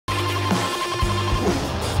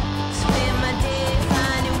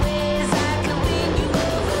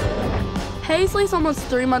Paisley's almost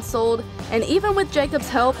 3 months old, and even with Jacob's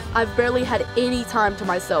help, I've barely had any time to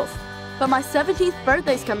myself. But my 17th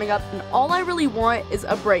birthday's coming up, and all I really want is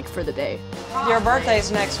a break for the day. Your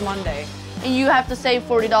birthday's next Monday. And you have to save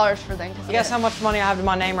 $40 for things. Guess how much money I have to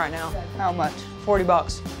my name right now? How much? 40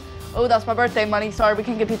 bucks. Oh, that's my birthday money. Sorry, we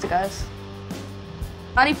can't get pizza, guys.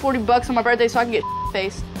 I need 40 bucks on my birthday so I can get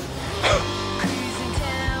faced.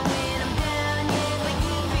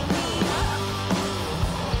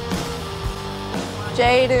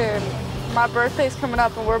 Jade, my birthday's coming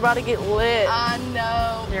up and we're about to get lit. I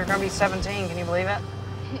know. You're gonna be 17, can you believe it?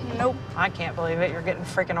 Nope. I can't believe it, you're getting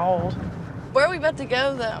freaking old. Where are we about to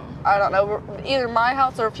go, though? I don't know. Either my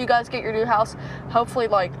house or if you guys get your new house, hopefully,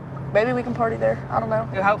 like, maybe we can party there. I don't know.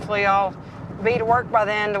 Hopefully I'll be to work by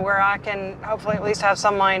then to where I can hopefully at least have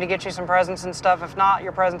some money to get you some presents and stuff. If not,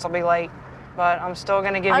 your presents will be late. But I'm still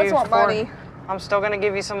gonna give you... I just want money. I'm still gonna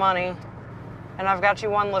give you some money. And I've got you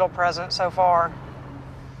one little present so far.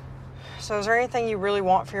 So is there anything you really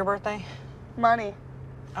want for your birthday? Money.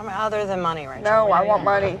 I mean, other than money, Rachel. No, I want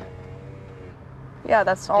money. Yeah,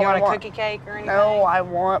 that's all I want. You want a cookie cake or anything? No, I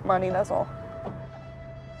want money, that's all.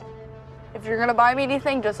 If you're gonna buy me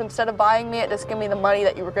anything, just instead of buying me it, just give me the money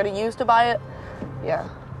that you were gonna use to buy it. Yeah.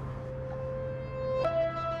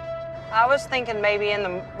 I was thinking maybe in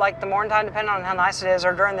the morning time, depending on how nice it is,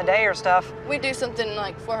 or during the day or stuff. We do something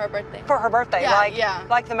like for her birthday. For her birthday, yeah,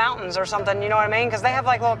 like the mountains or something, you know what I mean? Because they have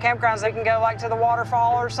like little campgrounds that can go like to the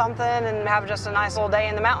waterfall or something and have just a nice little day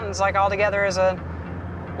in the mountains, like all together as a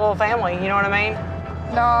little family, you know what I mean?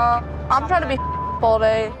 No, I'm trying to be all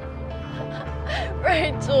day.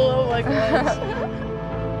 Rachel, oh my gosh.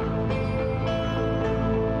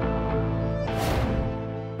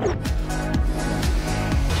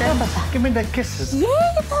 Give me the kisses. Yeah,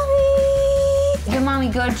 puppy. Give mommy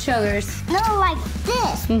good sugars. No, like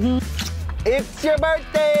this. It's your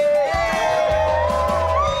birthday!